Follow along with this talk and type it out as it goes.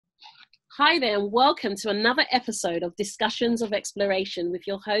Hi there, and welcome to another episode of Discussions of Exploration with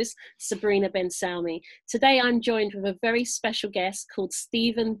your host, Sabrina Ben Salmi. Today I'm joined with a very special guest called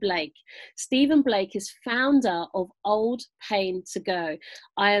Stephen Blake. Stephen Blake is founder of Old Pain to Go.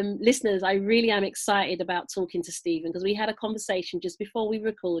 Listeners, I really am excited about talking to Stephen because we had a conversation just before we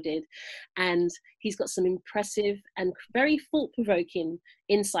recorded, and he's got some impressive and very thought-provoking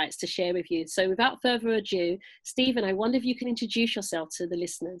insights to share with you. So without further ado, Stephen, I wonder if you can introduce yourself to the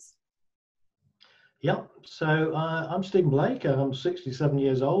listeners. Yeah, so I'm Stephen Blake. I'm 67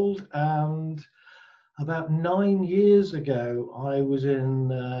 years old, and about 9 years ago, I was in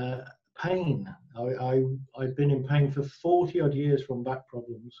pain. I'd been in pain for 40 odd years from back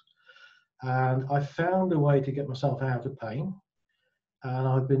problems, and I found a way to get myself out of pain. And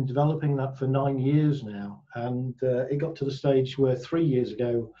I've been developing that for 9 years now. And it got to the stage where 3 years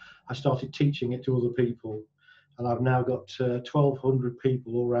ago, I started teaching it to other people. And I've now got 1,200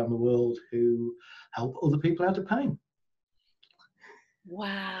 people all around the world who help other people out of pain.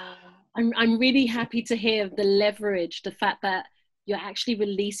 Wow. I'm really happy to hear the leverage, the fact that you're actually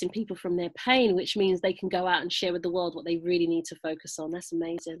releasing people from their pain, which means they can go out and share with the world what they really need to focus on. That's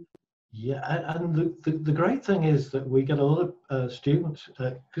amazing. Yeah, and the great thing is that we get a lot of students,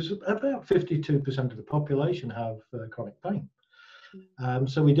 because about 52% of the population have chronic pain.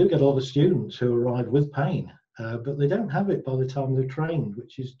 So we do get a lot of students who arrive with pain, but they don't have it by the time they're trained,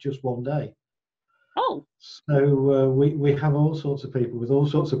 which is just one day. Oh. So we have all sorts of people with all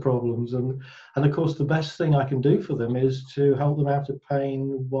sorts of problems, and of course the best thing I can do for them is to help them out of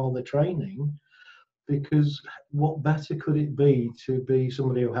pain while they're training, because what better could it be to be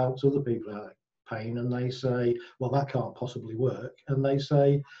somebody who helps other people out of pain, and they say, well, that can't possibly work, and they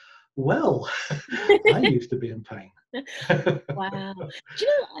say, well, I used to be in pain. Wow. Do you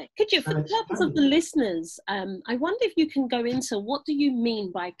know, could you, for the purpose of the listeners, I wonder if you can go into what do you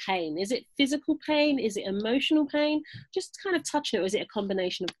mean by pain? Is it physical pain? Is it emotional pain? Just kind of touch it, or is it a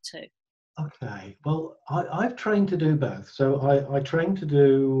combination of the two? Okay, well, I've trained to do both. So I trained to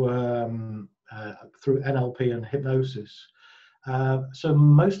do through NLP and hypnosis. So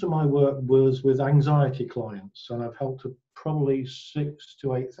most of my work was with anxiety clients, and I've helped probably 6,000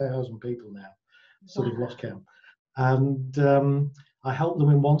 to 8,000 people now, sort of lost count. And I help them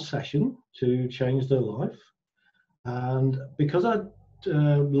in one session to change their life. And because I'd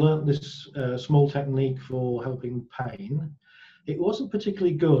learnt this small technique for helping pain, it wasn't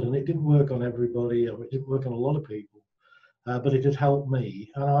particularly good, and it didn't work on everybody, or it didn't work on a lot of people, but it had helped me.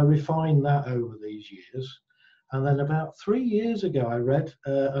 And I refined that over these years. And then about 3 years ago, I read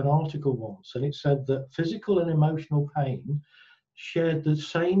an article once, and it said that physical and emotional pain shared the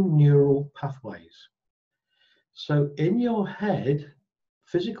same neural pathways. So in your head,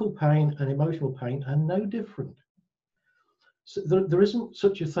 physical pain and emotional pain are no different. So there isn't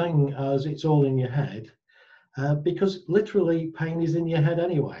such a thing as it's all in your head, because literally pain is in your head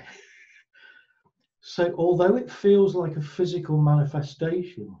anyway. So although it feels like a physical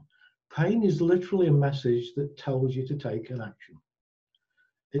manifestation, pain is literally a message that tells you to take an action.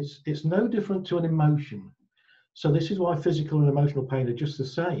 It's no different to an emotion. So this is why physical and emotional pain are just the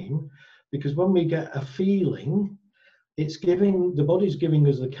same, because when we get a feeling, the body's giving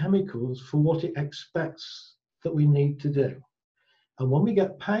us the chemicals for what it expects that we need to do. And when we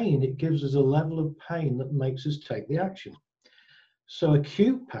get pain, it gives us a level of pain that makes us take the action. So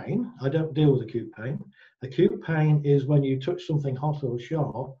acute pain, I don't deal with acute pain. Acute pain is when you touch something hot or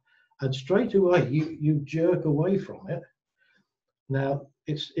sharp, and straight away you jerk away from it. Now,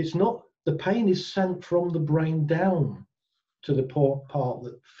 it's not, the pain is sent from the brain down to the part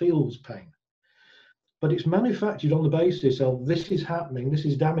that feels pain. But it's manufactured on the basis of, this is happening, this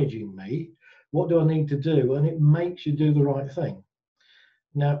is damaging me, what do I need to do? And it makes you do the right thing.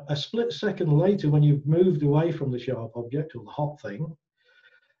 Now, a split second later, when you've moved away from the sharp object or the hot thing,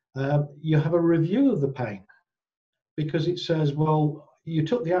 you have a review of the pain, because it says, well, you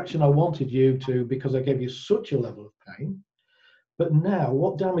took the action I wanted you to because I gave you such a level of pain, but now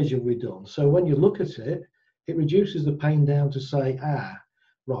what damage have we done? So when you look at it, it reduces the pain down to say,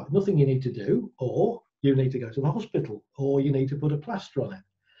 right, nothing you need to do, or you need to go to the hospital, or you need to put a plaster on it.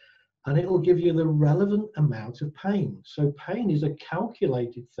 And it will give you the relevant amount of pain. So pain is a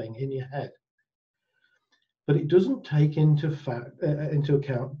calculated thing in your head. But it doesn't take into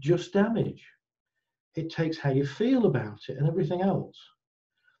account just damage. It takes how you feel about it and everything else.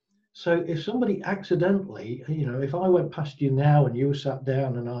 So if somebody accidentally, if I went past you now and you were sat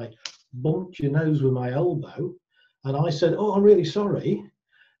down and I bumped your nose with my elbow, and I said, oh, I'm really sorry,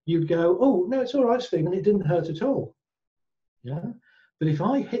 you'd go, oh, no, it's all right, Stephen, it didn't hurt at all. Yeah. But if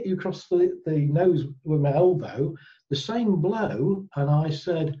I hit you across the nose with my elbow, the same blow and I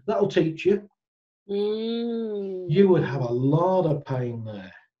said, that'll teach you, you would have a lot of pain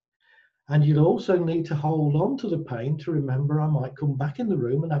there. And you'd also need to hold on to the pain to remember I might come back in the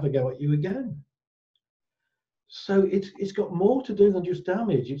room and have a go at you again. So it's got more to do than just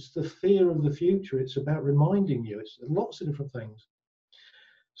damage. It's the fear of the future. It's about reminding you. It's lots of different things.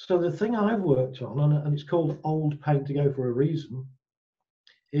 So the thing I've worked on, and it's called old pain to go for a reason,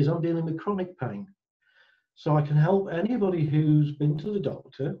 is I'm dealing with chronic pain. So I can help anybody who's been to the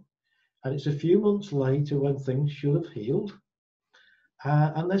doctor, and it's a few months later when things should have healed,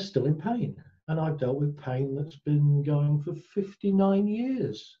 and they're still in pain. And I've dealt with pain that's been going for 59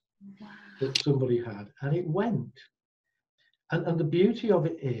 years. Wow. That somebody had, and it went. And the beauty of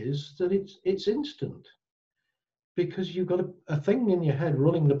it is that it's instant, because you've got a thing in your head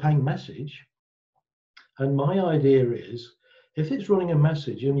running the pain message. And my idea is, if it's running a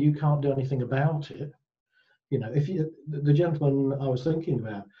message and you can't do anything about it, you know, the gentleman I was thinking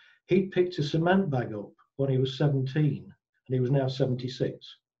about, he picked a cement bag up when he was 17, and he was now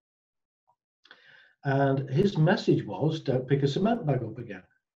 76. And his message was, don't pick a cement bag up again.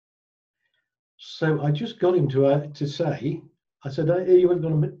 So I just got him to say, I said, are you ever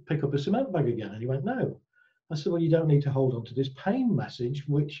going to pick up a cement bag again? And he went, no. I said, well, you don't need to hold on to this pain message,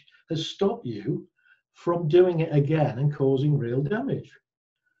 which has stopped you from doing it again and causing real damage.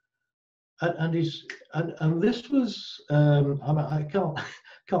 And this was, I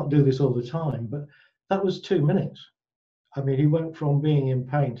can't do this all the time, but that was 2 minutes. I mean, he went from being in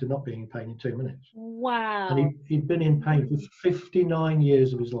pain to not being in pain in 2 minutes. Wow. And he'd been in pain for 59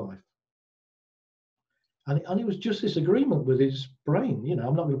 years of his life. And it was just this agreement with his brain, you know,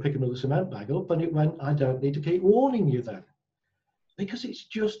 I'm not going to pick another cement bag up. And it went, I don't need to keep warning you then, because it's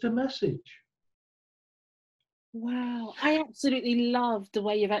just a message. Wow, I absolutely love the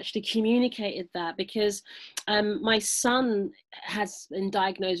way you've actually communicated that, because my son has been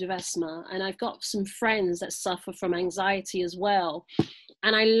diagnosed with asthma, and I've got some friends that suffer from anxiety as well.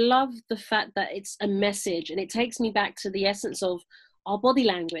 And I love the fact that it's a message, and it takes me back to the essence of our body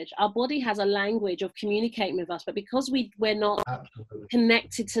language. Our body has a language of communicating with us, but because we're not Absolutely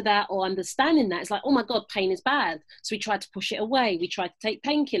connected to that or understanding that, it's like, oh my God, pain is bad. So we try to push it away. We try to take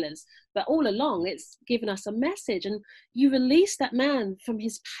painkillers, but all along it's given us a message. And you released that man from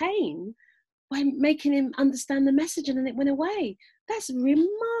his pain by making him understand the message, and then it went away. That's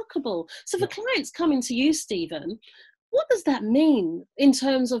remarkable. So for clients coming to you, Stephen, what does that mean in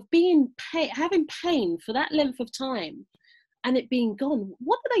terms of having pain for that length of time and it being gone?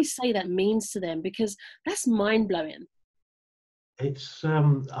 What do they say that means to them? Because that's mind-blowing. It's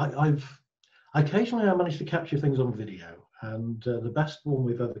occasionally I manage to capture things on video, and the best one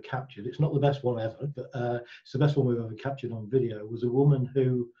we've ever captured, it's not the best one ever, but it's the best one we've ever captured on video, was a woman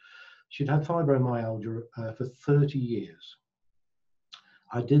who, she'd had fibromyalgia for 30 years.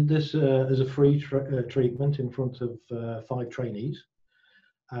 I did this as a free treatment in front of 5 trainees,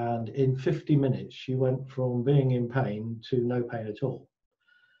 and in 50 minutes she went from being in pain to no pain at all.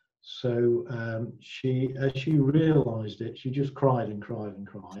 So as she realised it, she just cried and cried and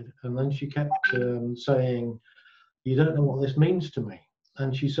cried, and then she kept saying, you don't know what this means to me.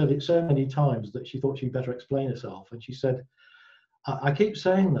 And she said it so many times that she thought she'd better explain herself. And she said, I keep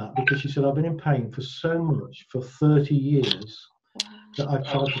saying that because, she said, I've been in pain for so much for 30 years that I've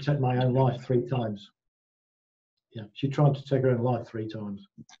tried to take my own life 3 times. Yeah, she tried to take her own life 3 times.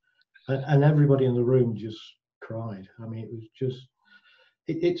 And everybody in the room just cried. I mean, it was just,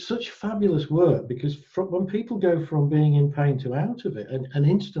 it's such fabulous work, because when people go from being in pain to out of it, and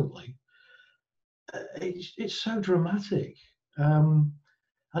instantly, it's so dramatic. And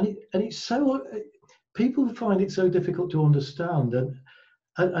it's so, people find it so difficult to understand.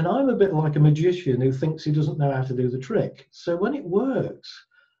 And I'm a bit like a magician who thinks he doesn't know how to do the trick. So when it works,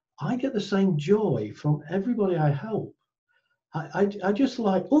 I get the same joy from everybody I help. I just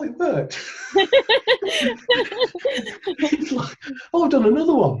like, oh, it worked. It's like, oh, I've done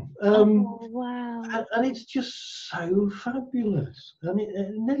another one. Oh, wow. And it's just so fabulous. And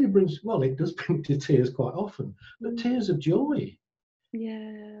it nearly brings, well, it does bring to tears quite often, but tears of joy.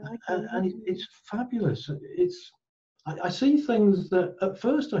 Yeah. And it's fabulous. I see things that at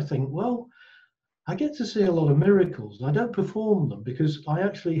first I think, well, I get to see a lot of miracles. I don't perform them because I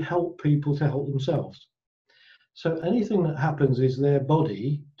actually help people to help themselves. So anything that happens is their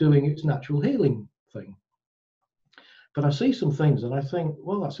body doing its natural healing thing. But I see some things and I think,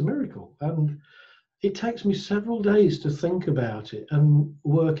 well, that's a miracle. And it takes me several days to think about it and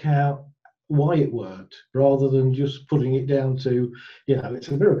work out why it worked, rather than just putting it down to, you know, it's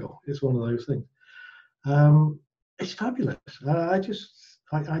a miracle. It's one of those things. It's fabulous. I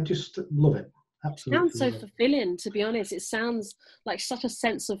just love it. Sounds Absolutely so right. fulfilling, to be honest. It sounds like such a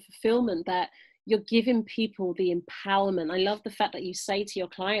sense of fulfillment that you're giving people the empowerment. I love the fact that you say to your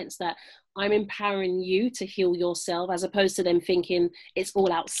clients that I'm empowering you to heal yourself, as opposed to them thinking it's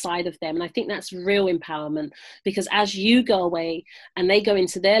all outside of them. And I think that's real empowerment, because as you go away and they go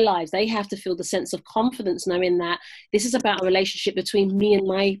into their lives, they have to feel the sense of confidence knowing that this is about a relationship between me and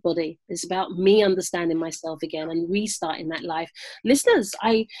my body. It's about me understanding myself again and restarting that life. Listeners,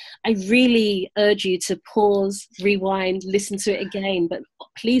 I really urge you to pause, rewind, listen to it again, but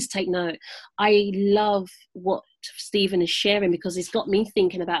please take note. I love what Stephen is sharing, because he's got me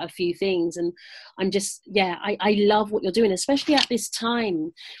thinking about a few things, and I'm just, yeah, I love what you're doing, especially at this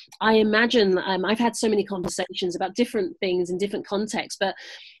time. I imagine, I've had so many conversations about different things in different contexts, but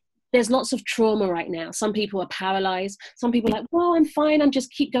there's lots of trauma right now. Some people are paralyzed. Some people are like, well, I'm fine. I'm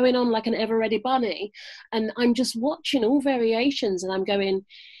just keep going on like an ever ready bunny. And I'm just watching all variations, and I'm going,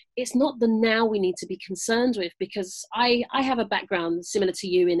 it's not the now we need to be concerned with, because I have a background similar to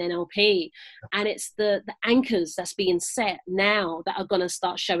you in NLP, and it's the anchors that's being set now that are going to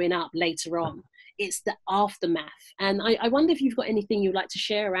start showing up later on. It's the aftermath. And I wonder if you've got anything you'd like to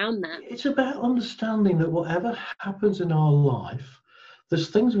share around that. It's about understanding that whatever happens in our life, there's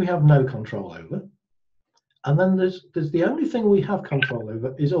things we have no control over, and then there's the only thing we have control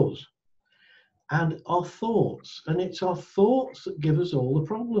over is us and our thoughts, and it's our thoughts that give us all the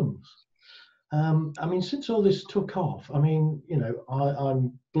problems. I mean, since all this took off, I mean, you know,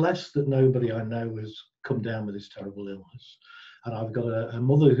 I'm blessed that nobody I know has come down with this terrible illness. And I've got a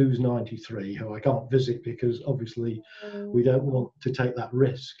mother who's 93 who I can't visit because obviously we don't want to take that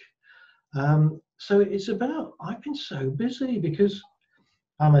risk. So it's about, I've been so busy because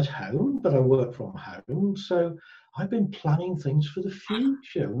I'm at home, but I work from home. So I've been planning things for the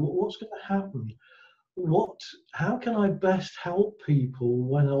future. What's going to happen? How can I best help people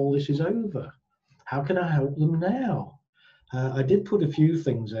when all this is over? How can I help them now? I did put a few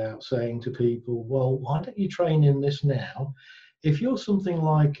things out saying to people, well, why don't you train in this now? If you're something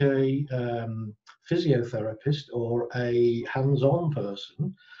like a physiotherapist or a hands-on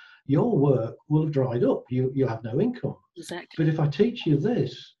person, your work will have dried up. You'll have no income. Exactly. But if I teach you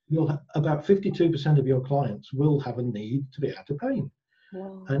this, about 52% of your clients will have a need to be out of pain.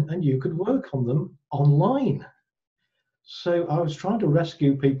 Wow. And you could work on them online. So I was trying to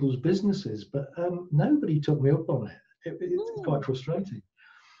rescue people's businesses, but nobody took me up on it. It's quite frustrating.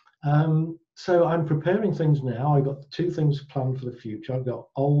 So I'm preparing things now. I've got 2 things planned for the future. I've got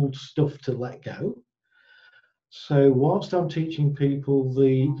old stuff to let go. So whilst I'm teaching people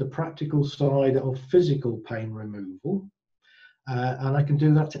the practical side of physical pain removal, and I can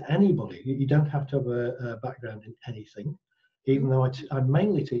do that to anybody. You don't have to have a background in anything, even though I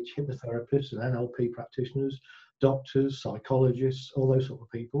mainly teach hypnotherapists and NLP practitioners, doctors, psychologists, all those sort of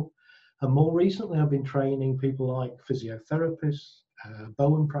people. And more recently, I've been training people like physiotherapists,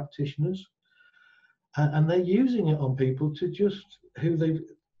 Bowen practitioners, and they're using it on people to just who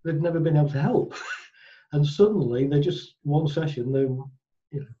they've never been able to help. And suddenly they're just one session,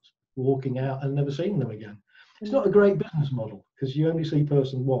 they're walking out and never seeing them again. It's not a great business model because you only see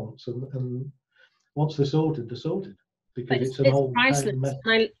person once, and once they're sorted, because it's an old priceless.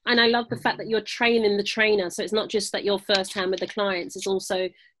 method. And I love the fact that you're training the trainer. So it's not just that you're first hand with the clients, it's also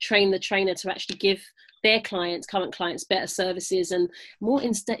train the trainer to actually give their clients, current clients, better services and more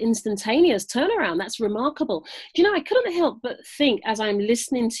instantaneous turnaround. That's remarkable. Do you know, I couldn't help but think as I'm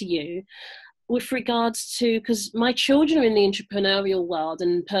listening to you, with regards to, because my children are in the entrepreneurial world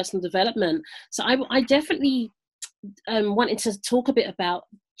and personal development. So I definitely wanted to talk a bit about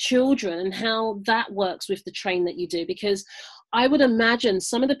children and how that works with the train that you do, because I would imagine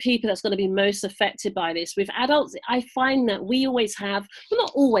some of the people that's going to be most affected by this. With adults, I find that we always have, well,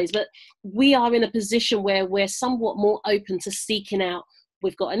 not always, but we are in a position where we're somewhat more open to seeking out.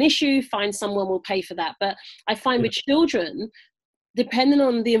 We've got an issue, find someone will pay for that. But I find with children, depending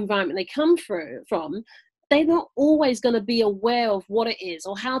on the environment they come from, they're not always going to be aware of what it is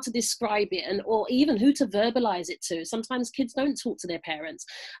or how to describe it, and or even who to verbalize it to. Sometimes kids don't talk to their parents.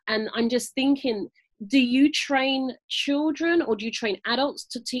 And I'm just thinking, do you train children or do you train adults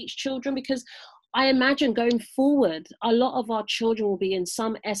to teach children? Because I imagine going forward, a lot of our children will be in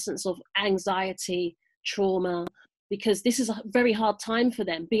some essence of anxiety, trauma, because this is a very hard time for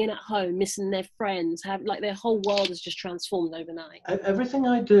them, being at home, missing their friends, like their whole world has just transformed overnight. Everything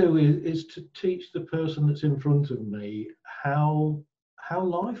I do is to teach the person that's in front of me how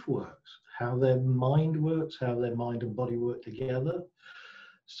life works, how their mind works, how their mind and body work together.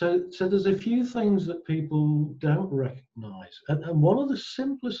 So there's a few things that people don't recognize. And one of the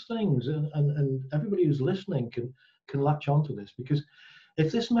simplest things, and everybody who's listening can latch onto this, because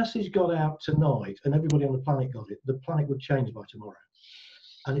If this message got out tonight and everybody on the planet got it, the planet would change by tomorrow.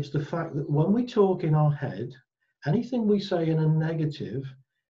 And it's the fact that when we talk in our head, anything we say in a negative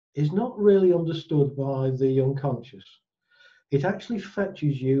is not really understood by the unconscious. It actually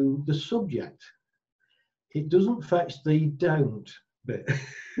fetches you the subject. It doesn't fetch the don't bit.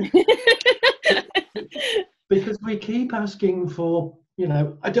 Because we keep asking for,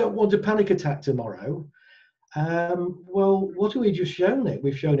 I don't want a panic attack tomorrow. Well, what have we just shown it?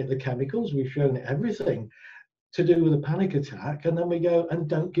 We've shown it the chemicals, we've shown it everything to do with a panic attack, and then we go, and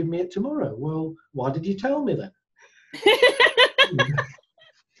don't give me it tomorrow. Well, why did you tell me then?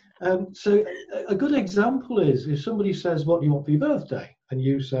 So a good example is if somebody says, what do you want for your birthday? And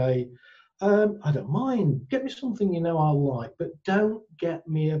you say, I don't mind, get me something I'll like, but don't get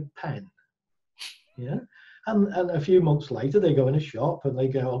me a pen. Yeah. And a few months later, they go in a shop and they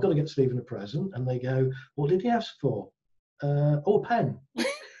go, I've got to get Stephen a present. And they go, what did he ask for? A pen.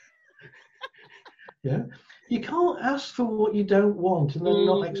 Yeah. You can't ask for what you don't want and then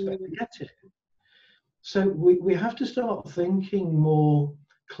not expect to get it. So we have to start thinking more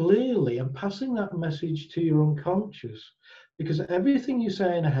clearly and passing that message to your unconscious, because everything you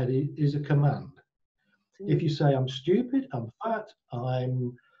say in a head is a command. If you say, I'm stupid, I'm fat,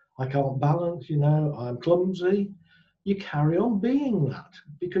 I can't balance, I'm clumsy, you carry on being that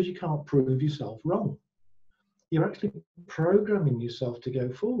because you can't prove yourself wrong. You're actually programming yourself to go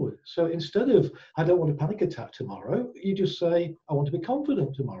forward. So instead of, I don't want a panic attack tomorrow, you just say, I want to be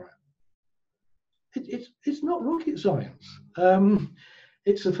confident tomorrow. It's not rocket science.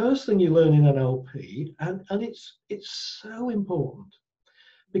 It's the first thing you learn in NLP, and it's so important,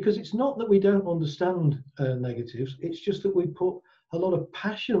 because it's not that we don't understand negatives, it's just that we put a lot of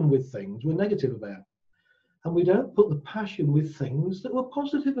passion with things we're negative about, and we don't put the passion with things that we're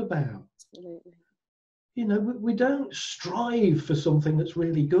positive about. Absolutely. We don't strive for something that's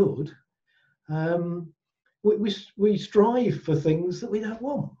really good. We strive for things that we don't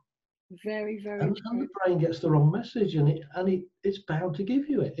want. Very, very and the brain gets the wrong message, and it's bound to give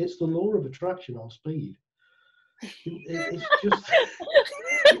you it. It's the law of attraction on speed. It's just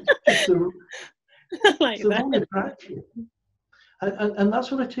the wrong attraction. And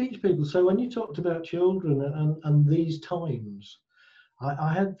that's what I teach people. So when you talked about children and these times,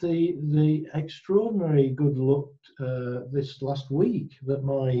 I had the extraordinary good luck this last week that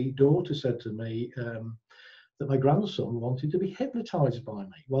my daughter said to me that my grandson wanted to be hypnotized by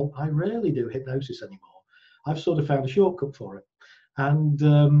me. Well, I rarely do hypnosis anymore. I've sort of found a shortcut for it.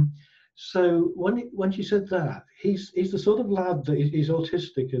 And so when she said that, he's the sort of lad that he's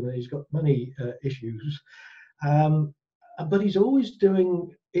autistic and he's got many issues. But he's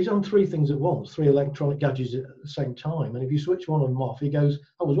on three things at once, three electronic gadgets at the same time. And if you switch one of them off, he goes,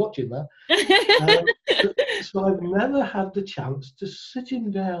 I was watching that. So I've never had the chance to sit him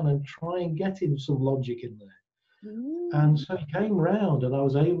down and try and get him some logic in there. And so he came round and I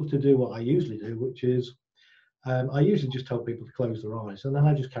was able to do what I usually do, which is I usually just tell people to close their eyes and then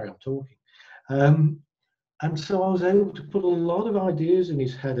I just carry on talking. And so I was able to put a lot of ideas in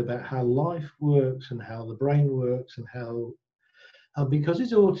his head about how life works and how the brain works and because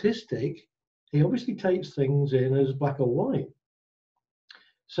he's autistic, he obviously takes things in as black or white.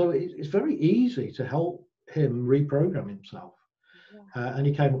 So it's very easy to help him reprogram himself. And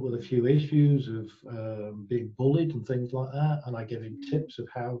he came up with a few issues of being bullied and things like that. And I gave him tips of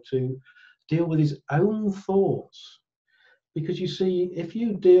how to deal with his own thoughts. Because you see, if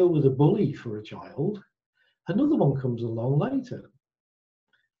you deal with a bully for a child, another one comes along later.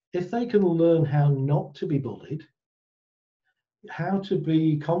 If they can learn how not to be bullied, how to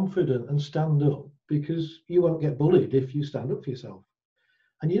be confident and stand up, because you won't get bullied if you stand up for yourself.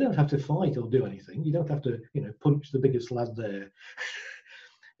 And you don't have to fight or do anything. You don't have to, punch the biggest lad there.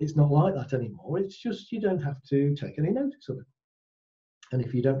 It's not like that anymore. It's just you don't have to take any notice of it. And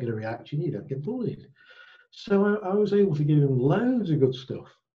if you don't get a reaction, you don't get bullied. So I was able to give him loads of good stuff.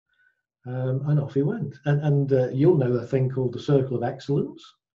 And off he went. And you'll know a thing called the Circle of Excellence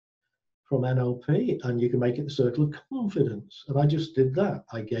from NLP, and you can make it the Circle of Confidence. And I just did that.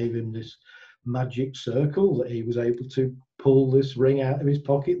 I gave him this magic circle that he was able to pull this ring out of his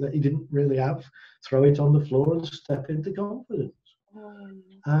pocket that he didn't really have, throw it on the floor and step into confidence.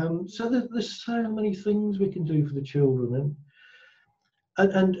 So there's so many things we can do for the children.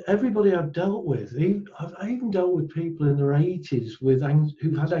 And everybody I've dealt with, I've even dealt with people in their 80s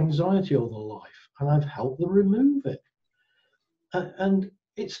who've had anxiety all their life, and I've helped them remove it. And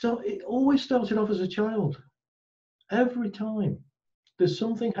it always started off as a child. Every time. There's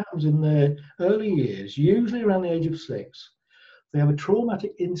something happens in their early years, usually around the age of 6. They have a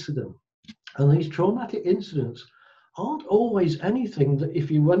traumatic incident. And these traumatic incidents aren't always anything that if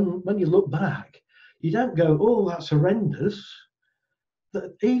you, when you look back, you don't go, oh, that's horrendous.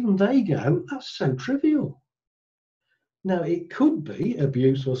 That even they go, that's so trivial. Now, it could be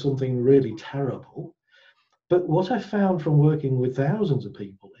abuse or something really terrible, but what I found from working with thousands of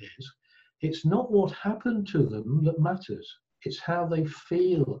people is it's not what happened to them that matters. It's how they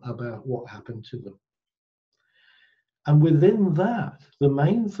feel about what happened to them. And within that, the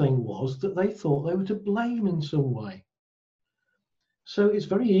main thing was that they thought they were to blame in some way. So it's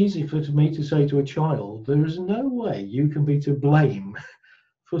very easy for me to say to a child, there is no way you can be to blame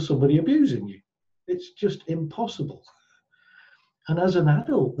for somebody abusing you. It's just impossible. And as an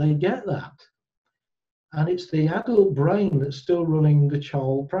adult, they get that. And it's the adult brain that's still running the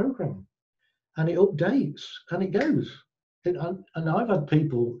child program. And it updates and it goes. And I've had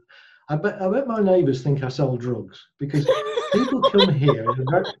people, I bet my neighbours think I sell drugs, because people come here,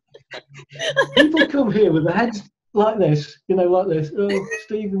 people come here with their heads like this, like this. Oh,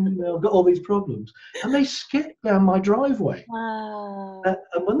 Stephen, I've got all these problems. And they skip down my driveway. Wow. And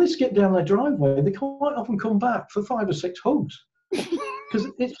when they skip down their driveway, they quite often come back for 5 or 6 hugs. Because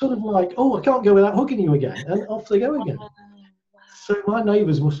it's sort of like, oh, I can't go without hugging you again. And off they go again. Wow. So my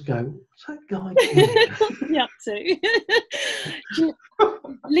neighbours must go, what's that guy doing? Up to?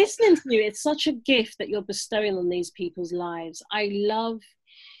 Listening to you, it's such a gift that you're bestowing on these people's lives. I love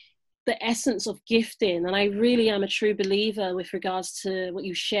the essence of gifting, and I really am a true believer with regards to what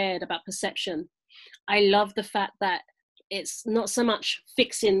you shared about perception. I love the fact that it's not so much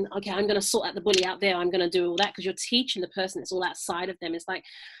fixing, okay, I'm going to sort out the bully out there, I'm going to do all that, because you're teaching the person it's all outside of them. It's like,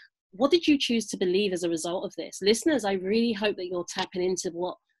 what did you choose to believe as a result of this? Listeners, I really hope that you're tapping into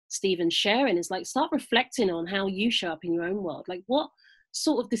what Stephen's sharing. Is like, start reflecting on how you show up in your own world. Like, what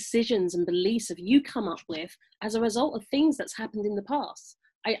sort of decisions and beliefs have you come up with as a result of things that's happened in the past?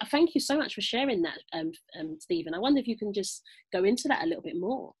 I thank you so much for sharing that, Stephen. I wonder if you can just go into that a little bit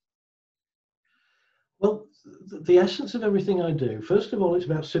more. Well, the essence of everything I do, first of all, it's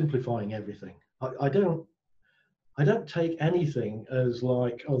about simplifying everything. I don't take anything as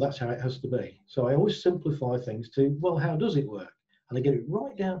like, oh, that's how it has to be. So I always simplify things to, well, how does it work? And I get it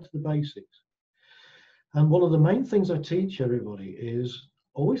right down to the basics. And one of the main things I teach everybody is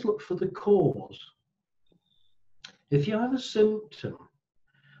always look for the cause. If you have a symptom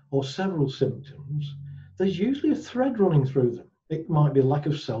or several symptoms, there's usually a thread running through them. It might be lack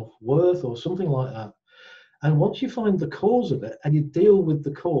of self-worth or something like that. And once you find the cause of it and you deal with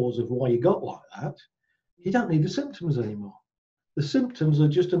the cause of why you got like that, you don't need the symptoms anymore. The symptoms are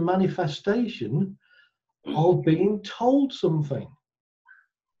just a manifestation of being told something.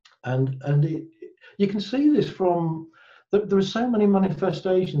 And you can see this from, there are so many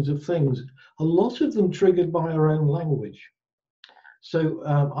manifestations of things, a lot of them triggered by our own language. So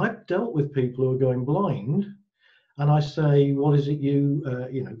I've dealt with people who are going blind, and I say, what is it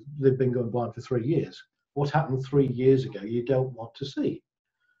they've been going blind for 3 years. What happened 3 years ago you don't want to see?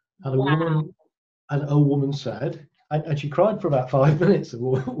 And a woman said, and she cried for about 5 minutes, a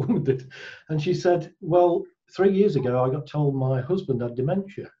woman did, and she said, well, 3 years ago I got told my husband had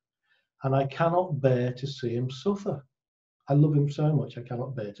dementia, and I cannot bear to see him suffer. I love him so much, I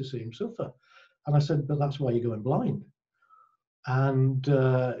cannot bear to see him suffer. And I said, but that's why you're going blind. And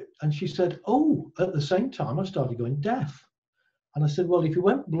she said, oh, at the same time I started going deaf. And I said, well, if you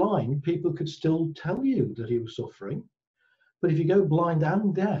went blind, people could still tell you that he was suffering. But if you go blind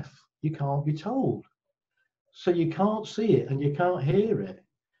and deaf, you can't be told. So you can't see it and you can't hear it.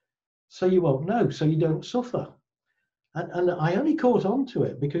 So you won't know, so you don't suffer. And I only caught on to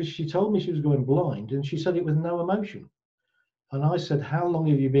it because she told me she was going blind, and she said it with no emotion. And I said, how long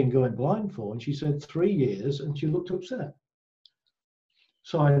have you been going blind for? And she said 3 years, and she looked upset.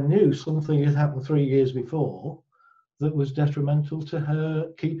 So I knew something had happened 3 years before that was detrimental to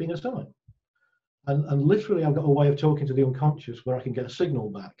her keeping her sight. And literally, I've got a way of talking to the unconscious where I can get a signal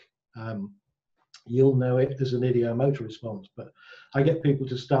back. You'll know it as an idiomotor response, but I get people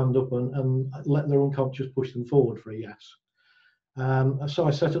to stand up and let their unconscious push them forward for a yes. So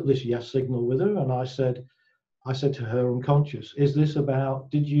I set up this yes signal with her, and I said to her unconscious, is this about,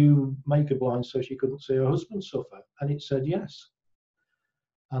 did you make her blind so she couldn't see her husband suffer? And it said yes.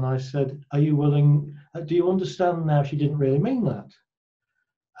 And I said, are you willing, do you understand now she didn't really mean that?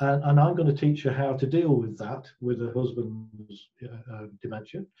 And I'm going to teach her how to deal with that, with her husband's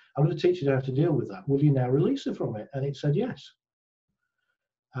dementia. I'm going to teach her how to deal with that. Will you now release her from it? And it said yes.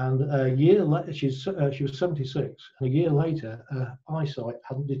 And a year later, she was 76, and a year later, her eyesight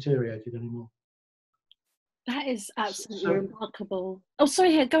hadn't deteriorated anymore. That is absolutely remarkable. Oh,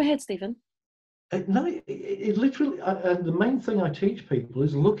 sorry, go ahead, Stephen. No, it literally, and the main thing I teach people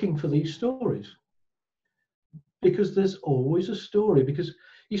is looking for these stories. because there's always a story. Because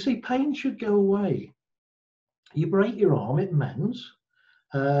you see, pain should go away. You break your arm, it mends.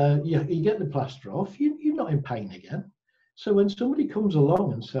 You get the plaster off, you're not in pain again. So when somebody comes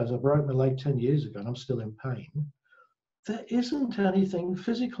along and says, I broke my leg 10 years ago and I'm still in pain, there isn't anything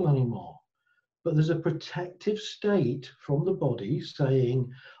physical anymore. But there's a protective state from the body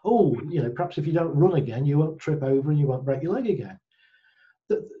saying, oh, perhaps if you don't run again, you won't trip over and you won't break your leg again.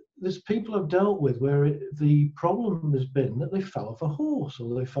 There's people I've dealt with where the problem has been that they fell off a horse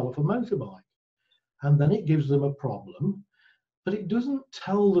or they fell off a motorbike. And then it gives them a problem, but it doesn't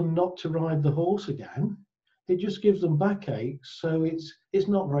tell them not to ride the horse again. It just gives them backaches. So it's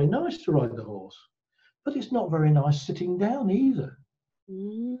not very nice to ride the horse, but it's not very nice sitting down either.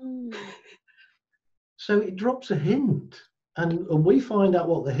 Mm. So it drops a hint, and we find out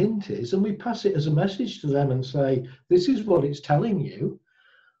what the hint is, and we pass it as a message to them and say, this is what it's telling you.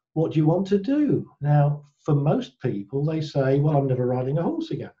 What do you want to do? Now, for most people, they say, well, I'm never riding a horse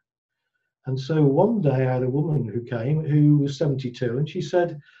again. And so one day I had a woman who came who was 72, and she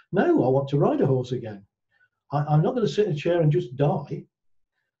said, no, I want to ride a horse again. I'm not going to sit in a chair and just die.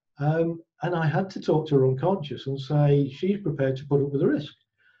 And I had to talk to her unconscious and say, she's prepared to put up with the risk.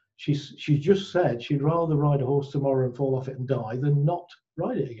 She just said she'd rather ride a horse tomorrow and fall off it and die than not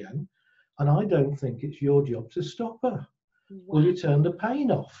ride it again. And I don't think it's your job to stop her. Wow. Will you turn the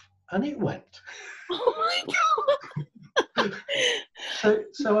pain off? And it went. Oh my God. And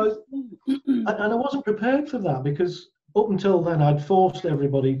I wasn't prepared for that, because up until then I'd forced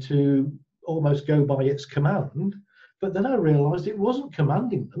everybody to almost go by its command. But then I realized it wasn't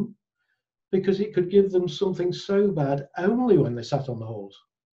commanding them, because it could give them something so bad only when they sat on the horse.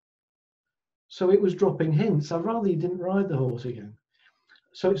 So it was dropping hints. I'd rather you didn't ride the horse again.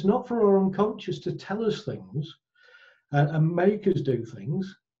 So it's not for our unconscious to tell us things and make us do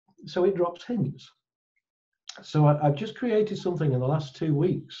things. So it drops hints. So I've just created something in the last 2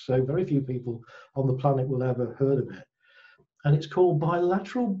 weeks. So very few people on the planet will ever have heard of it. And it's called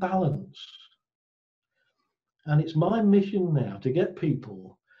bilateral balance. And it's my mission now to get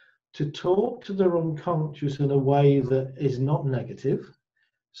people to talk to their unconscious in a way that is not negative.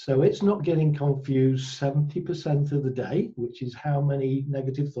 So it's not getting confused 70% of the day, which is how many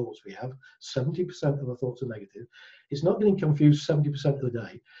negative thoughts we have. 70% of the thoughts are negative. It's not getting confused 70% of the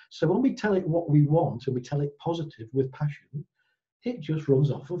day. So when we tell it what we want and we tell it positive with passion, it just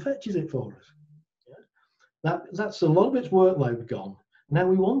runs off and fetches it for us. Yeah? That's a lot of its workload gone. Now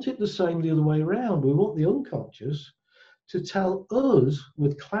we want it the same the other way around. We want the unconscious to tell us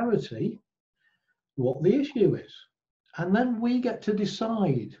with clarity what the issue is. And then we get to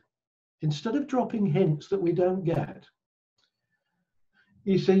decide, instead of dropping hints that we don't get.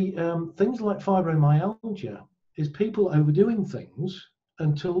 You see, things like fibromyalgia is people overdoing things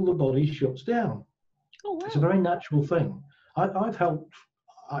until the body shuts down. Oh, wow. It's a very natural thing. I've helped,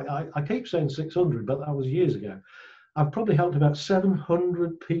 I keep saying 600, but that was years ago. I've probably helped about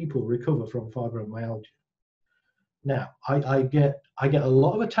 700 people recover from fibromyalgia. Now, I get a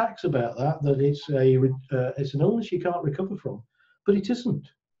lot of attacks about that it's an illness you can't recover from, but it isn't.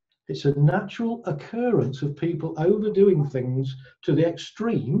 It's a natural occurrence of people overdoing things to the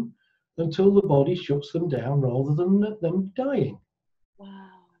extreme until the body shuts them down rather than them dying.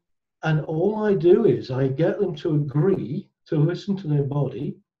 Wow. And all I do is I get them to agree to listen to their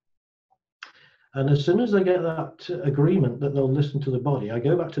body. And as soon as I get that agreement that they'll listen to the body, I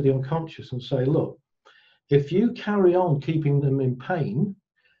go back to the unconscious and say, look, if you carry on keeping them in pain,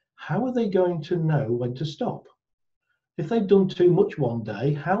 how are they going to know when to stop? If they've done too much one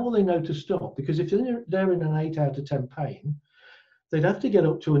day, how will they know to stop? Because if they're in an 8 out of 10 pain, they'd have to get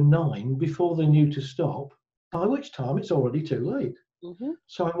up to a 9 before they knew to stop, by which time it's already too late. Mm-hmm.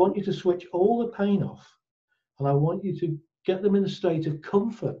 So I want you to switch all the pain off, and I want you to get them in a state of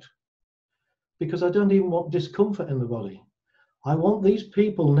comfort, because I don't even want discomfort in the body. I want these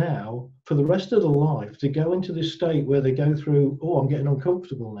people now, for the rest of their life, to go into this state where they go through, oh, I'm getting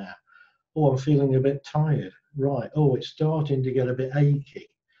uncomfortable now. Oh, I'm feeling a bit tired. Right. Oh, it's starting to get a bit achy.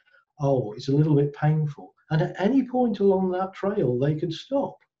 Oh, it's a little bit painful. And at any point along that trail, they can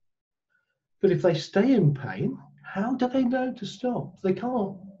stop. But if they stay in pain, how do they know to stop? They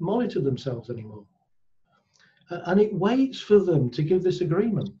can't monitor themselves anymore. And it waits for them to give this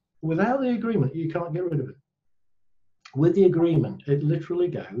agreement. Without the agreement, you can't get rid of it. With the agreement, it literally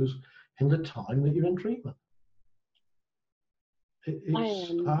goes in the time that you're in treatment.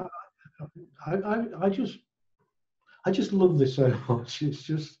 I just love this so much. It's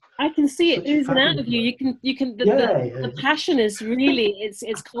just, I can see it oozing out of you. The passion is really,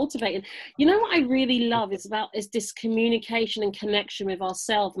 it's cultivating. You know what I really love is this communication and connection with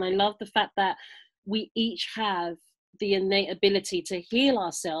ourselves. And I love the fact that we each have the innate ability to heal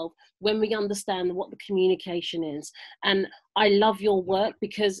ourselves when we understand what the communication is. And I love your work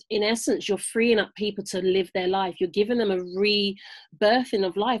because in essence, you're freeing up people to live their life. You're giving them a rebirthing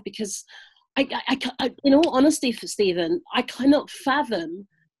of life, because I in all honesty, for Stephen, I cannot fathom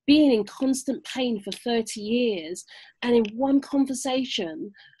being in constant pain for 30 years and in one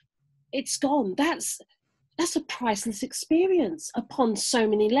conversation, it's gone. That's a priceless experience upon so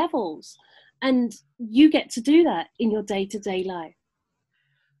many levels. And you get to do that in your day-to-day life.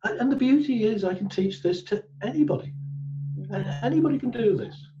 And the beauty is I can teach this to anybody. Wow. And anybody can do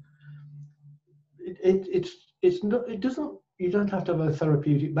this. It's not, it doesn't, you don't have to have a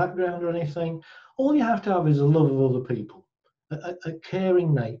therapeutic background or anything. All you have to have is a love of other people, a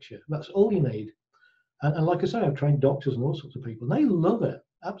caring nature. That's all you need. And like I say, I've trained doctors and all sorts of people, and they love it.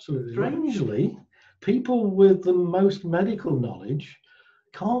 Absolutely. Strangely, people with the most medical knowledge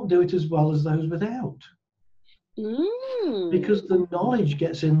can't do it as well as those without. Because the knowledge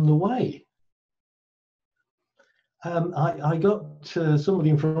gets in the way. I got somebody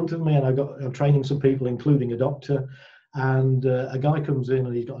in front of me, and I'm training some people, including a doctor, and a guy comes in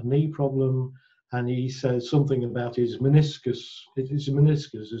and he's got a knee problem, and he says something about his meniscus. His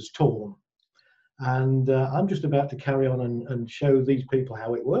meniscus is torn. And I'm just about to carry on and show these people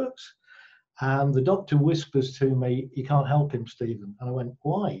how it works. And the doctor whispers to me, "You can't help him, Stephen." And I went,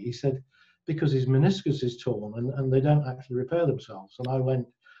 "Why?" He said, "Because his meniscus is torn and they don't actually repair themselves." And I went,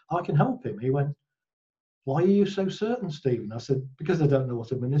 "I can help him." He went, "Why are you so certain, Stephen?" I said, "Because I don't know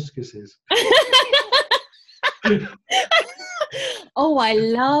what a meniscus is." Oh, I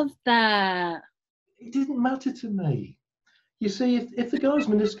love that. It didn't matter to me. You see, if the guy's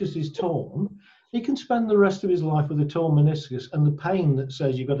meniscus is torn, he can spend the rest of his life with a torn meniscus and the pain that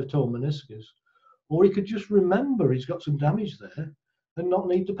says you've got a torn meniscus. Or he could just remember he's got some damage there and not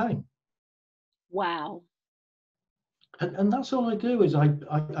need the pain. Wow. And that's all I do is I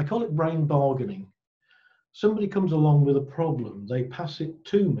call it brain bargaining. Somebody comes along with a problem, they pass it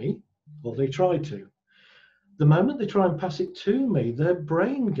to me, or they try to. The moment they try and pass it to me, their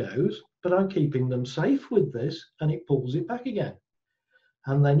brain goes, "But I'm keeping them safe with this," and it pulls it back again.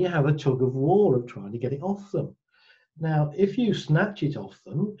 And then you have a tug of war of trying to get it off them. Now, if you snatch it off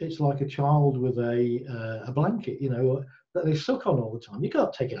them, it's like a child with a blanket, that they suck on all the time. You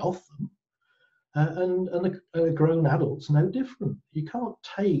can't take it off them. And a grown adult's no different. You can't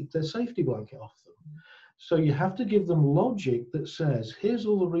take their safety blanket off them. So you have to give them logic that says, here's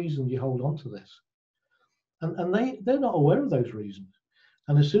all the reasons you hold on to this. And they're not aware of those reasons.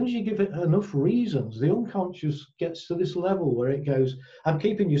 And as soon as you give it enough reasons, the unconscious gets to this level where it goes, "I'm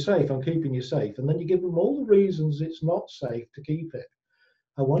keeping you safe, I'm keeping you safe." And then you give them all the reasons it's not safe to keep it.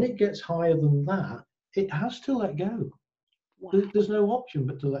 And when it gets higher than that, it has to let go. Wow. There's no option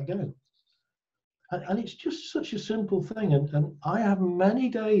but to let go. And it's just such a simple thing. And I have many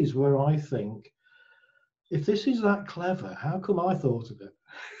days where I think, if this is that clever, how come I thought of it?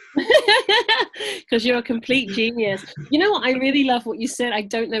 Because you're a complete genius. You know what? I really love what you said. I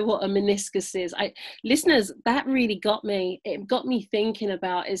don't know what a meniscus is. Listeners, that really got me. It got me thinking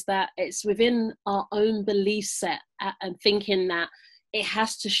about is that it's within our own belief set and thinking that it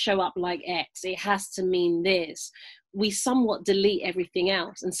has to show up like X. It has to mean this. We somewhat delete everything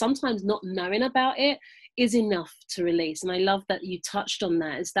else. And sometimes not knowing about it is enough to release. And I love that you touched on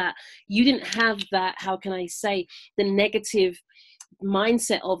that, is that you didn't have that, how can I say, the negative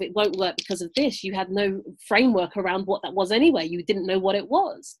mindset of it won't work because of this. You had no framework around what that was anyway. You didn't know what it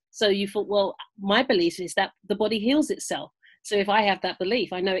was. So you thought, well, my belief is that the body heals itself. So if I have that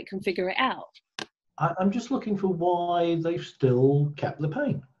belief, I know it can figure it out. I'm just looking for why they've still kept the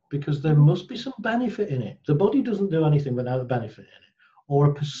pain, because there must be some benefit in it. The body doesn't do anything without a benefit in it, or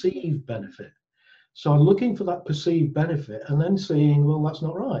a perceived benefit. So I'm looking for that perceived benefit and then seeing, well, that's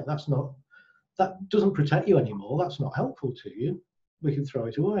not right. That doesn't protect you anymore. That's not helpful to you. We can throw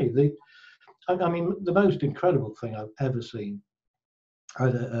it away. The most incredible thing I've ever seen,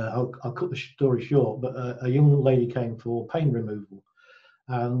 I'll cut the story short, but a young lady came for pain removal,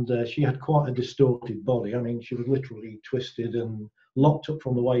 and she had quite a distorted body. I mean, she was literally twisted and locked up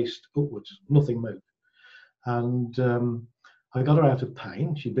from the waist upwards. Nothing moved. And I got her out of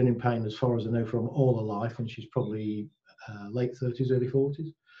pain. She'd been in pain, as far as I know, from all her life, and she's probably late 30s, early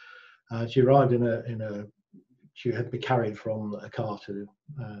 40s. She arrived she had to be carried from a car to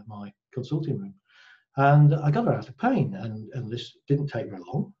my consulting room. And I got her out of pain, and this didn't take very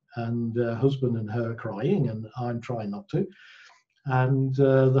long. And husband and her crying, and I'm trying not to. And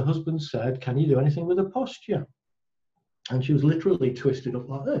the husband said, "Can you do anything with her posture?" And she was literally twisted up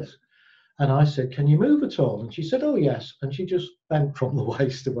like this. And I said, "Can you move at all?" And she said, "Oh, yes." And she just bent from the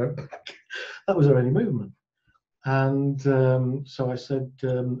waist and went back. That was her only movement. And so I said,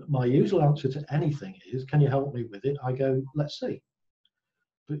 my usual answer to anything is, can you help me with it? I go, let's see.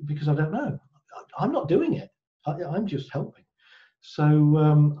 Because I don't know. I'm not doing it. I'm just helping.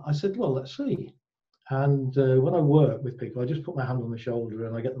 So I said, well, let's see. And when I work with people, I just put my hand on the shoulder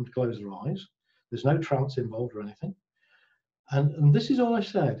and I get them to close their eyes. There's no trance involved or anything. And this is all I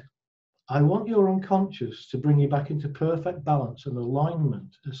said. I want your unconscious to bring you back into perfect balance and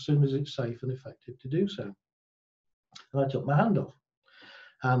alignment as soon as it's safe and effective to do so. And I took my hand off.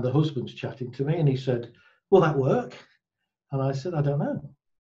 And the husband's chatting to me and he said, will that work? And I said, I don't know.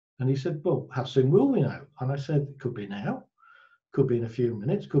 And he said, well, how soon will we know? And I said, it could be now, could be in a few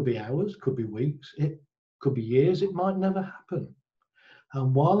minutes, could be hours, could be weeks, it could be years, it might never happen.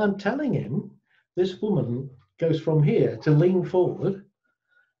 And while I'm telling him, this woman goes from here to lean forward.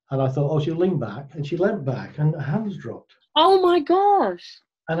 And I thought, oh, she'll lean back. And she leant back and her hands dropped. Oh my gosh.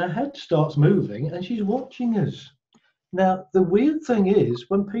 And her head starts moving and she's watching us. Now, the weird thing is,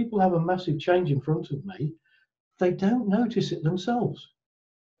 when people have a massive change in front of me, they don't notice it themselves.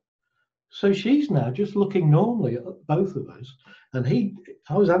 So she's now just looking normally at both of us. And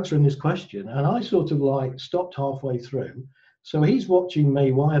I was answering this question and I sort of like stopped halfway through. So he's watching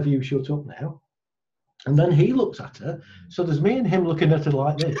me, why have you shut up now? And then he looks at her. So there's me and him looking at her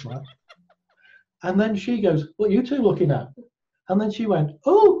like this. Like, and then she goes, what are you two looking at? And then she went,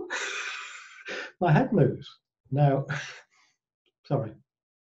 oh, my head moves. Now, sorry.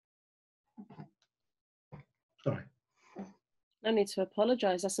 No need to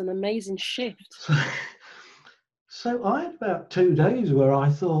apologise. That's an amazing shift. So I had about 2 days where I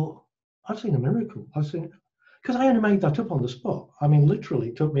thought, I've seen a miracle. Because I only made that up on the spot. I mean, literally,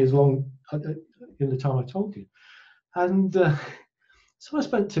 it took me as long in the time I told you. And so I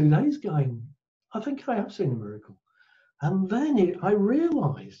spent 2 days going, I think I have seen a miracle. And then I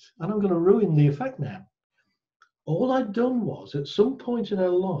realised, and I'm going to ruin the effect now, all I'd done was, at some point in her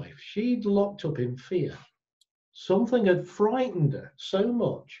life, she'd locked up in fear. Something had frightened her so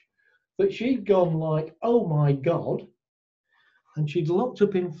much that she'd gone like, oh my God, and she'd locked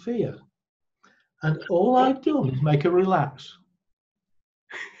up in fear. And all I'd done is make her relax.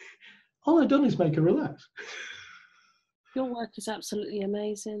 All I'd done is make her relax. Your work is absolutely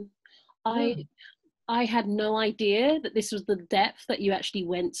amazing. I had no idea that this was the depth that you actually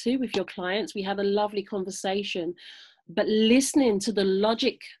went to with your clients. We had a lovely conversation, but listening to the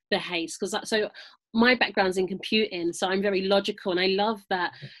logic behaves, so my background's in computing, so I'm very logical, and I love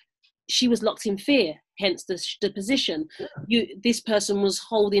that she was locked in fear, hence the position. This person was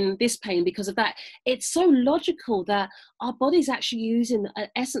holding this pain because of that. It's so logical that our body's actually using an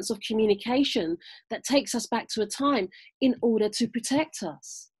essence of communication that takes us back to a time in order to protect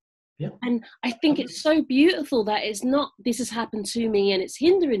us. Yeah. And I think it's so beautiful that it's not, this has happened to me and it's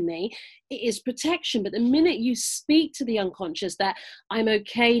hindering me. It is protection. But the minute you speak to the unconscious that I'm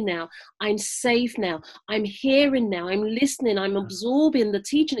okay now, I'm safe now, I'm hearing now, I'm listening, I'm absorbing the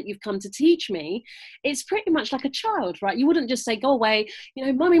teaching that you've come to teach me, it's pretty much like a child, right? You wouldn't just say, go away,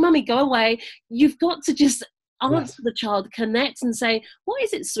 mummy, go away. You've got to just answer the child, connect and say, what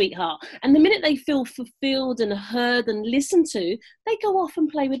is it, sweetheart? And the minute they feel fulfilled and heard and listened to, they go off and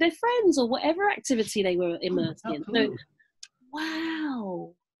play with their friends or whatever activity they were immersed in. So,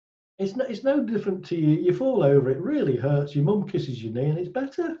 wow. It's no different to you. You fall over, it really hurts. Your mum kisses your knee and it's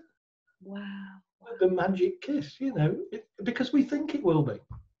better. Wow. The magic kiss, because we think it will be.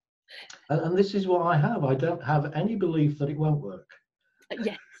 And this is what I have. I don't have any belief that it won't work.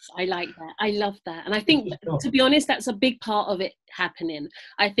 Yes, I like that. I love that. And I think, to be honest, that's a big part of it happening.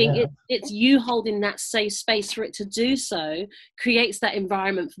 I think it's you holding that safe space for it to do so, creates that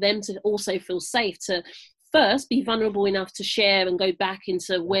environment for them to also feel safe to first be vulnerable enough to share and go back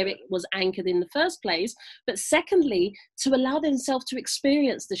into where it was anchored in the first place. But secondly, to allow themselves to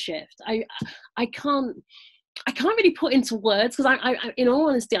experience the shift. I can't really put into words because I, in all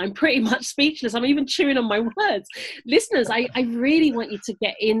honesty, I'm pretty much speechless. I'm even chewing on my words. Listeners, I really want you to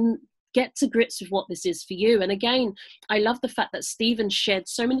get to grips with what this is for you. And again, I love the fact that Stephen shared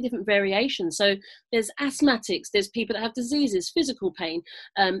so many different variations. So there's asthmatics, there's people that have diseases, physical pain,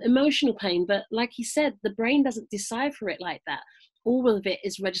 emotional pain. But like he said, the brain doesn't decipher it like that. All of it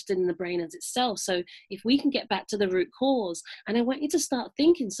is registered in the brain as itself. So if we can get back to the root cause, and I want you to start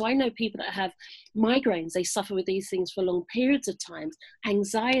thinking, so I know people that have migraines, they suffer with these things for long periods of time,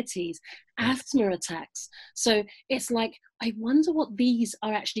 anxieties, asthma attacks. So it's like, I wonder what these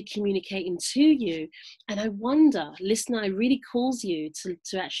are actually communicating to you. And I wonder, listener, I really calls you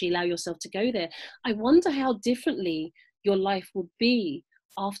to actually allow yourself to go there. I wonder how differently your life would be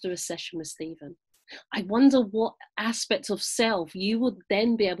after a session with Stephen. I wonder what aspect of self you would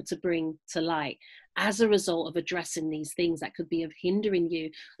then be able to bring to light as a result of addressing these things that could be of hindering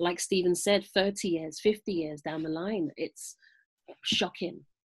you. Like Stephen said, 30 years, 50 years down the line, it's shocking.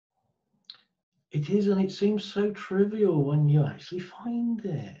 It is, and it seems so trivial when you actually find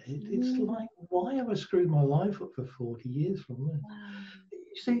it. It's like, why have I screwed my life up for 40 years from this? Wow.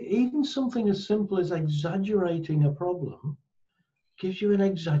 You see, even something as simple as exaggerating a problem gives you an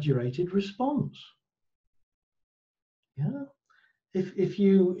exaggerated response. Yeah. If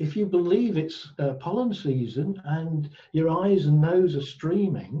you believe it's pollen season and your eyes and nose are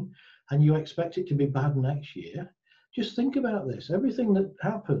streaming and you expect it to be bad next year, just think about this. Everything that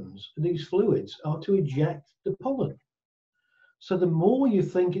happens, these fluids are to eject the pollen. So the more you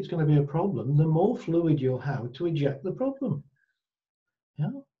think it's going to be a problem, the more fluid you'll have to eject the problem.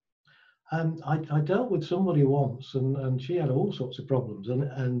 Yeah. And I dealt with somebody once, and she had all sorts of problems.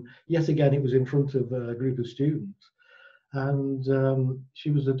 And yet again, it was in front of a group of students. And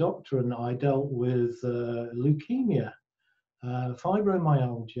she was a doctor, and I dealt with leukemia,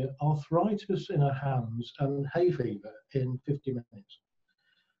 fibromyalgia, arthritis in her hands, and hay fever in 50 minutes.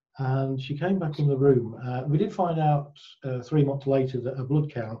 And she came back in the room. We did find out 3 months later that her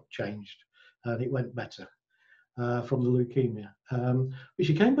blood count changed, and it went better from the leukemia. But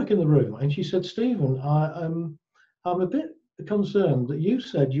she came back in the room, and she said, "Stephen, I'm a bit concerned that you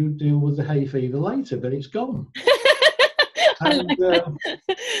said you'd deal with the hay fever later, but it's gone."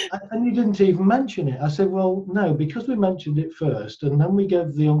 And you didn't even mention it. I said, "Well, no, because we mentioned it first, and then we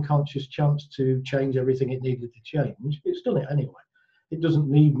gave the unconscious chance to change everything it needed to change. It's done it anyway. It doesn't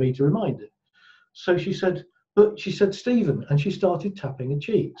need me to remind it." So she said, "Stephen," and she started tapping her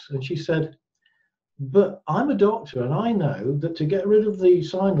cheeks, and she said, "But I'm a doctor, and I know that to get rid of the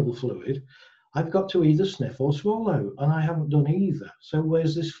sinal fluid, I've got to either sniff or swallow, and I haven't done either. So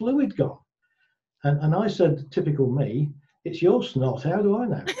where's this fluid gone?" And I said, typical me, "It's your snot, how do I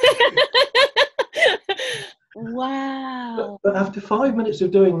know?" Wow. But after 5 minutes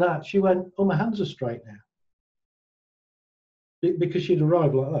of doing that, she went, "Oh, my hands are straight now." Because she'd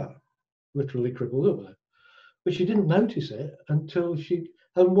arrived like that, literally crippled up there. But she didn't notice it until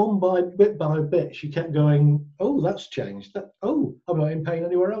and bit by bit, she kept going, "Oh, that's changed. Oh, I'm not in pain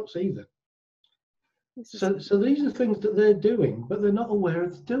anywhere else either." So these are things that they're doing, but they're not aware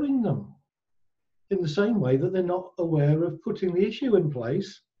of doing them. In the same way that they're not aware of putting the issue in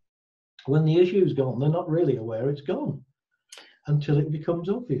place. When the issue's gone, they're not really aware it's gone until it becomes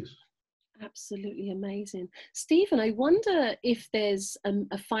obvious. Absolutely amazing. Stephen, I wonder if there's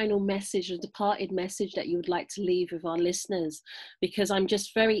a final message, a departed message that you would like to leave with our listeners, because I'm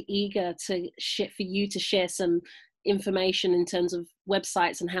just very eager for you to share some information in terms of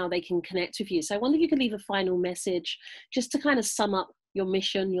websites and how they can connect with you. So I wonder if you could leave a final message just to kind of sum up your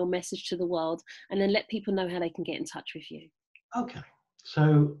mission, your message to the world, and then let people know how they can get in touch with you. Okay.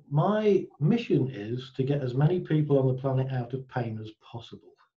 So my mission is to get as many people on the planet out of pain as possible.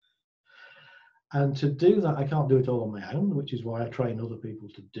 And to do that, I can't do it all on my own, which is why I train other people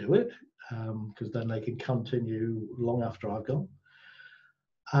to do it, because then they can continue long after I've gone.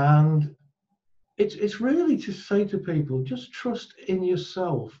 And it's really to say to people, just trust in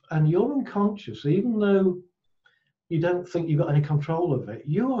yourself and your unconscious, even though you don't think you've got any control of it,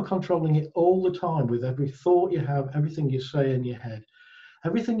 you are controlling it all the time with every thought you have, everything you say in your head,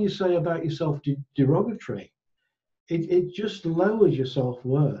 everything you say about yourself derogatory. It just lowers your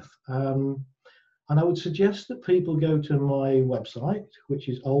self-worth. And I would suggest that people go to my website, which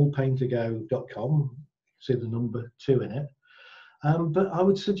is oldpaintogo.com, see the number 2 in it. But I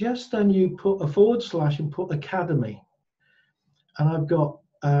would suggest then you put a / and put academy. And I've got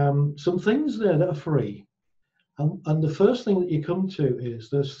some things there that are free. And the first thing that you come to is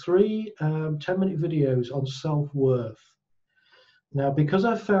there's 3 10-minute videos on self-worth. Now, because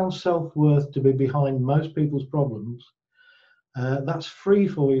I've found self-worth to be behind most people's problems, that's free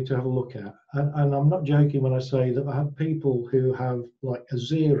for you to have a look at. And I'm not joking when I say that I have people who have like a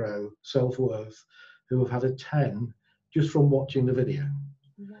 0 self-worth, who have had a 10 just from watching the video.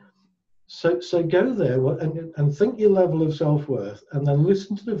 Wow. So go there and think your level of self-worth, and then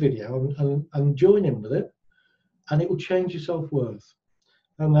listen to the video and join in with it, and it will change your self-worth.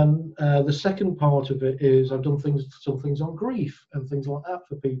 And then the second part of it is I've done some things on grief and things like that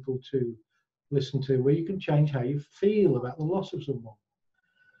for people to listen to, where you can change how you feel about the loss of someone,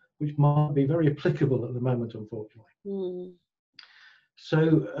 which might be very applicable at the moment, unfortunately.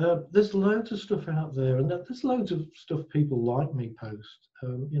 So there's loads of stuff out there, and there's loads of stuff people like me post.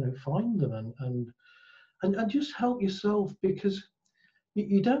 Find them and just help yourself, because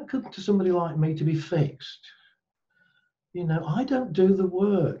you don't come to somebody like me to be fixed. You know, I don't do the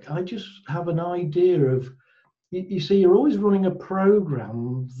work. I just have an idea of, you see, you're always running a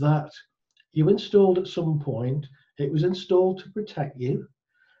program that you installed at some point. It was installed to protect you,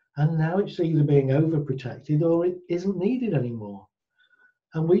 and now it's either being overprotected or it isn't needed anymore.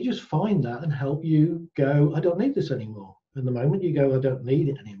 And we just find that and help you go, I don't need this anymore. And the moment you go, I don't need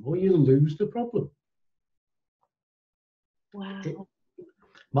it anymore, you lose the problem. Wow.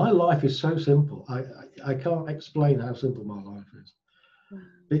 My life is so simple. I can't explain how simple my life is. Wow.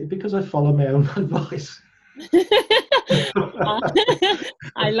 Because I follow my own advice.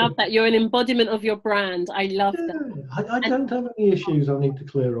 I love that. You're an embodiment of your brand. I love that. I don't have any issues I need to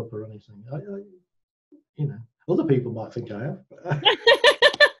clear up or anything. You know, other people might think I have.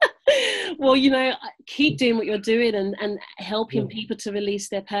 Well, you know, keep doing what you're doing and helping people to release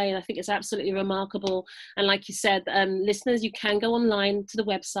their pain. I think it's absolutely remarkable. And like you said, listeners, you can go online to the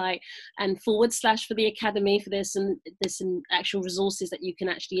website and / for the Academy for this, and there's some actual resources that you can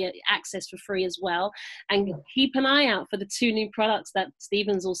actually access for free as well. And keep an eye out for the 2 new products that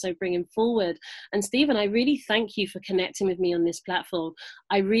Stephen's also bringing forward. And Stephen, I really thank you for connecting with me on this platform.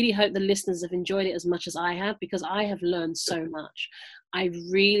 I really hope the listeners have enjoyed it as much as I have, because I have learned so much. I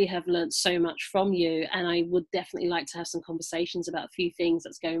really have learned so much from you, and I would definitely like to have some conversations about a few things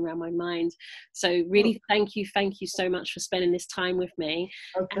that's going around my mind. So really thank you so much for spending this time with me.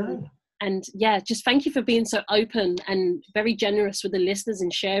 Okay. And yeah, just thank you for being so open and very generous with the listeners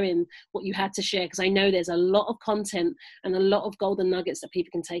and sharing what you had to share, because I know there's a lot of content and a lot of golden nuggets that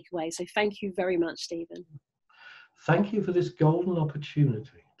people can take away. So thank you very much, Stephen. Thank you for this golden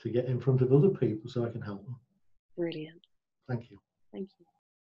opportunity to get in front of other people so I can help them. Brilliant. Thank you. Thank you.